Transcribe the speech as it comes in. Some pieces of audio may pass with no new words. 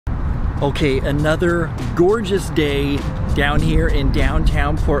Okay, another gorgeous day down here in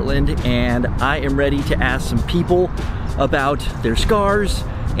downtown Portland, and I am ready to ask some people about their scars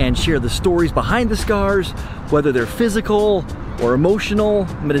and share the stories behind the scars, whether they're physical or emotional.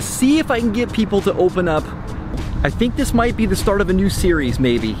 I'm gonna see if I can get people to open up. I think this might be the start of a new series,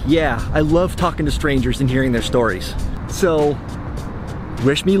 maybe. Yeah, I love talking to strangers and hearing their stories. So,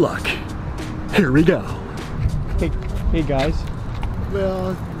 wish me luck. Here we go. Hey guys.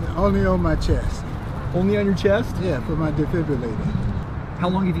 Well, only on my chest. Only on your chest? Yeah, for my defibrillator. How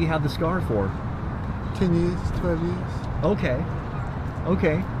long have you had the scar for? 10 years, 12 years. Okay.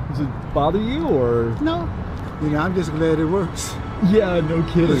 Okay. Does it bother you or? No. You know, I'm just glad it works. Yeah, no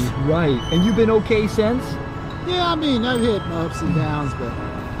kidding. Right. And you've been okay since? Yeah, I mean, I've had my ups and downs, but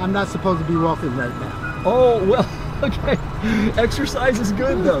I'm not supposed to be walking right now. Oh, well, okay. Exercise is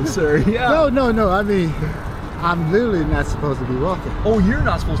good though, sir. Yeah. No. I mean, I'm literally not supposed to be walking. Oh, you're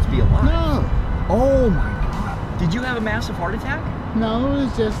not supposed to be alive? No. Oh my God. Did you have a massive heart attack? No,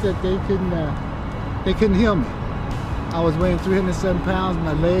 it's just that they couldn't heal me. I was weighing 307 pounds,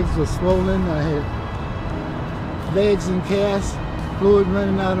 my legs were swollen, I had legs in cast, fluid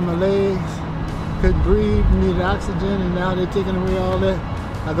running out of my legs, couldn't breathe, needed oxygen, and now they're taking away all that.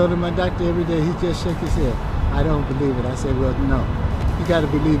 I go to my doctor every day, he just shook his head. I don't believe it. I said, well, no. You gotta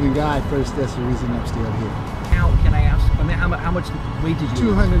believe in God first, that's the reason I'm still here. Now, can I ask, I mean, how much weight did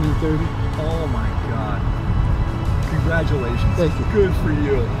you 230. Oh my God. Congratulations. Thank you. Good for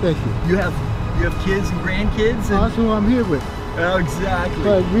you. Thank you. You have kids and grandkids? And... That's who I'm here with. Oh, exactly.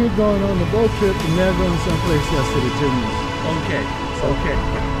 But we're going on the boat trip and they're going someplace else to the terminal. Okay, okay.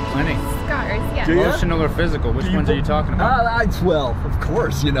 Plenty. Scars, yeah. Emotional or physical? Which ones are you talking about? Well, of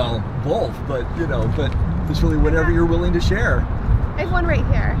course, you know, both, but it's really whatever you're willing to share. I have one right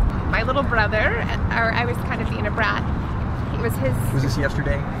here. My little brother, or I was kind of being a brat. It was his... Was this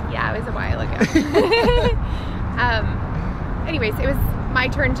yesterday? Yeah, it was a while ago. Anyways, it was my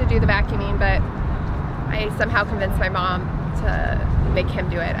turn to do the vacuuming, but I somehow convinced my mom to make him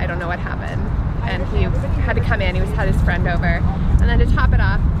do it. I don't know what happened. And he had to come in, he had his friend over. And then to top it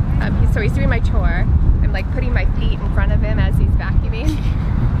off, so he's doing my chore. I'm like putting my feet in front of him as he's vacuuming.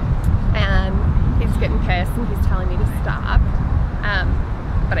 And he's getting pissed and he's telling me to stop.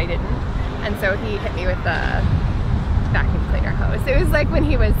 But I didn't. And so he hit me with the vacuum cleaner hose. It was like when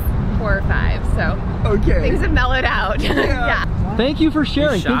he was 4 or 5, so okay. Things have mellowed out. Yeah. Thank you for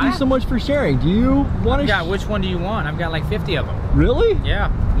sharing. Thank you so much for sharing. Do you want to? Yeah, which one do you want? I've got like 50 of them. Really?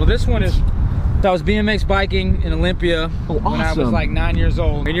 Yeah. Well, this one is, I was BMX biking in Olympia when I was like 9 years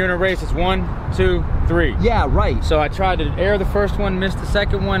old. And you're in a race, it's 1, 2, 3. Yeah, right. So I tried to air the first one, missed the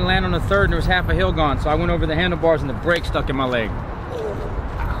second one, land on the third, and there was half a hill gone. So I went over the handlebars and the brake stuck in my leg.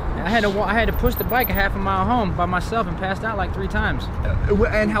 I had to push the bike a half a mile home by myself and passed out like 3 times.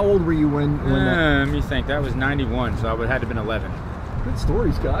 And how old were you when that? Let me think. That was 91, so I would have had to have been 11. Good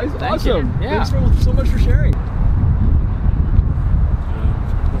stories, guys. Thank awesome. You. Yeah. Thanks so much for sharing.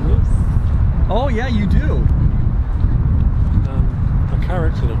 Oh yeah, you do. A car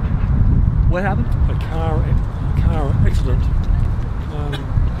accident. What happened? A car accident.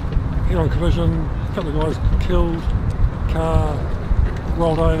 Head-on collision. A couple of guys killed. Car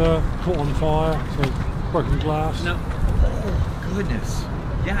rolled over, caught on fire, so broken glass. No. Oh, goodness.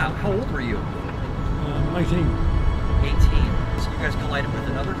 Yeah, how old were you? 18. 18. So you guys collided with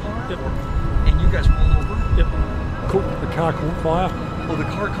another car? Yep. And you guys rolled over? Yep. The car caught fire. Oh, the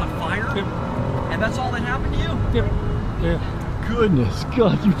car caught fire? Yep. And that's all that happened to you? Yep. Yeah. Goodness,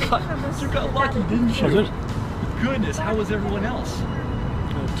 God, you got lucky, didn't you? Was it? Goodness, how was everyone else?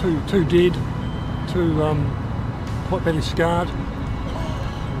 Two dead, 2 quite badly scarred.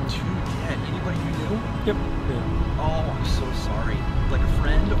 Anybody you knew? Yep. Yeah. Oh, I'm so sorry. Like a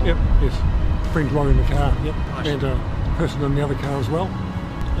friend? Or... Yep. Yes. Friend driving the car. Yep. Gosh. And a person in the other car as well.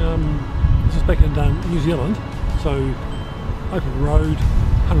 This is back in New Zealand, so open road,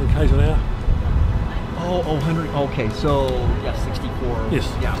 100 k's an hour. Oh, 100. Okay, so yeah, 64. Yes.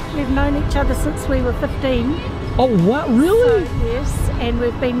 Yeah. We've known each other since we were 15. Oh, what? Really? So, yes, and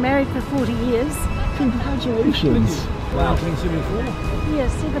we've been married for 40 years. Congratulations. Wow. 1974. Yeah,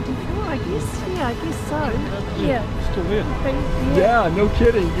 74, I guess. Yeah, I guess so. Yeah. Still there. Yeah, no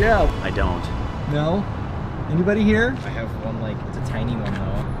kidding. Yeah. I don't. No? Anybody here? I have one, like, it's a tiny one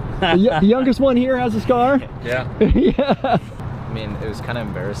though. The youngest one here has a scar? Yeah. Yeah. I mean, it was kind of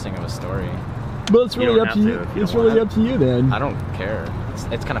embarrassing of a story. Well, it's really up to you. It's really up to you then. I don't care.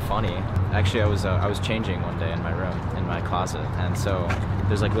 It's kind of funny. Actually, I was changing one day in my room, in my closet, and so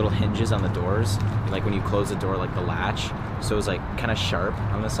there's like little hinges on the doors, like when you close the door, like the latch. So it was like kind of sharp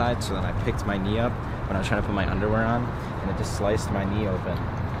on the side. So then I picked my knee up when I was trying to put my underwear on, and it just sliced my knee open.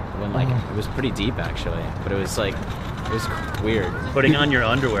 when like it was pretty deep actually, but it was like it was weird. Putting on your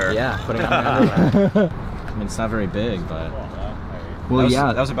underwear. Yeah, putting on my underwear. I mean, it's not very big, but Well,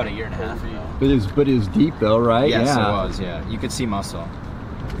 that was about a year and a half ago. But it was deep though, right? Yes, yeah. it was. Yeah, you could see muscle.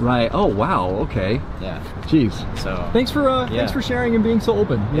 Right. Oh wow. Okay. Yeah. Jeez. So Thanks for sharing and being so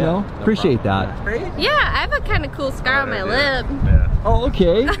open. You know, no appreciate problem. that. Yeah, I have a kind of cool scar on my lip. Oh,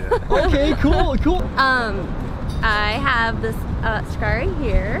 okay. Okay. Cool. Cool. I have this scar right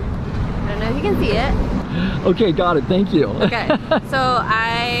here. I don't know if you can see it. Okay, got it. Thank you. Okay, so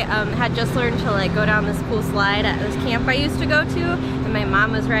I had just learned to like go down this cool slide at this camp I used to go to, and my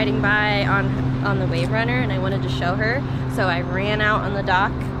mom was riding by on the wave runner, and I wanted to show her, so I ran out on the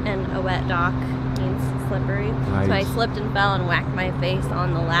dock, and a wet dock means slippery. Nice. So I slipped and fell and whacked my face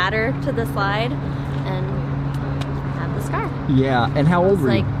on the ladder to the slide, and had the scar. Yeah. And how old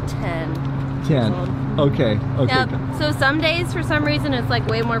were you? Like 10. 10. Okay. Okay. Yep. So some days, for some reason, it's like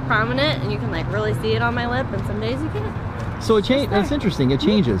way more prominent, and you can like really see it on my lip, and some days you can't. So it changed. That's interesting. It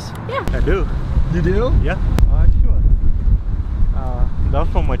changes. Yeah. I do. You do? Yeah. Sure. That's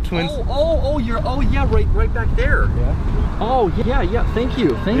from my twins. Oh, yeah, right back there. Yeah. Oh, yeah. Thank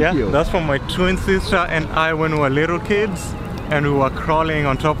you. Thank you. That's from my twin sister and I when we were little kids, and we were crawling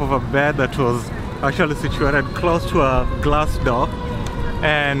on top of a bed that was actually situated close to a glass door.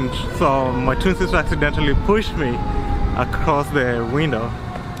 And so my twin sister accidentally pushed me across the window,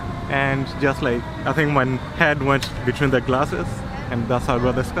 and just like, I think my head went between the glasses, and that's how I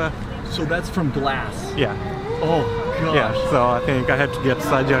got the scar. So that's from glass. Yeah. Oh gosh. Yeah, so I think I had to get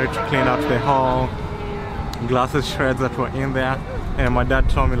surgery to clean out the whole glasses shreds that were in there, and my dad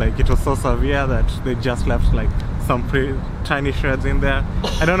told me like it was so severe that they just left like some pretty tiny shreds in there.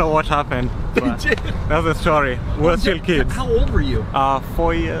 I don't know what happened, but that's the story. We're still kids. How old were you?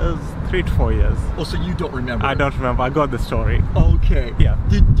 4 years, 3 to 4 years. Oh, so you don't remember? I don't remember. I got the story. Okay. Yeah.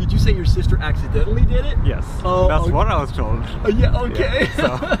 Did you say your sister accidentally did it? Yes. Oh, that's okay. what I was told. Yeah. Okay.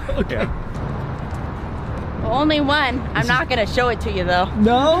 Yeah, so, okay. Yeah. Only one. I'm not gonna show it to you though.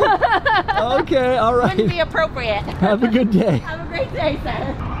 No? Okay, all right. Wouldn't be appropriate. Have a good day. Have a great day,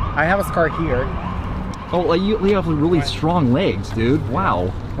 sir. I have a scar here. Oh, you have really strong legs, dude.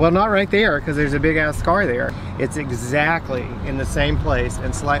 Wow. Well, not right there, because there's a big ass scar there. It's exactly in the same place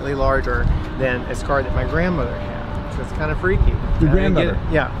and slightly larger than a scar that my grandmother had. So it's kind of freaky. Your grandmother?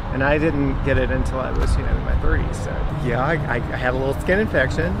 Yeah, and I didn't get it until I was, in my 30s. So yeah, I had a little skin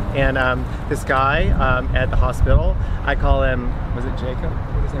infection, and this guy at the hospital, I call him, was it Jacob?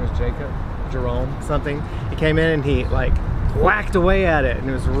 I think his name was Jacob, Jerome, something. He came in and he like whacked away at it, and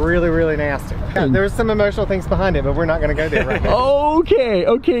it was really, really nasty. Yeah, there was some emotional things behind it, but we're not going to go there right now.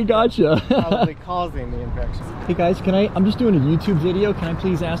 Okay, gotcha. Probably causing the infection. Hey guys, I'm just doing a YouTube video. Can I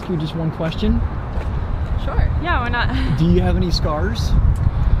please ask you just one question? Sure. Yeah, why not? Do you have any scars?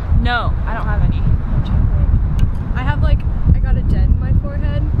 No, I don't have any. I have I got a dent in my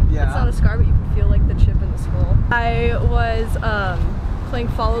forehead. Yeah. It's not a scar, but you can feel like the chip in the skull. I was playing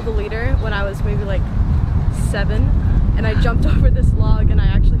Follow the Leader when I was maybe 7, and I jumped over this log and I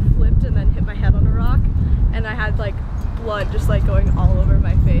actually flipped and then hit my head on a rock, and I had blood just going all over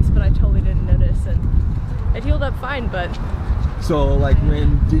my face, but I totally didn't notice, and it healed up fine. But so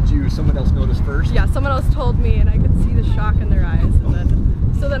when did someone else notice first? yeah, someone else told me, and I could see the shock in their eyes,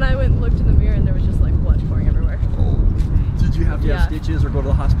 and so then I went and looked in the mirror, and there was just blood pouring everywhere. Oh. Did you have to have stitches or go to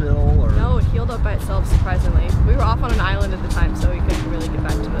the hospital? Or? No, it healed up by itself, surprisingly. We were off on an island at the time, so we couldn't really get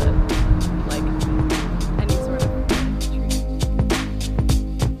back to the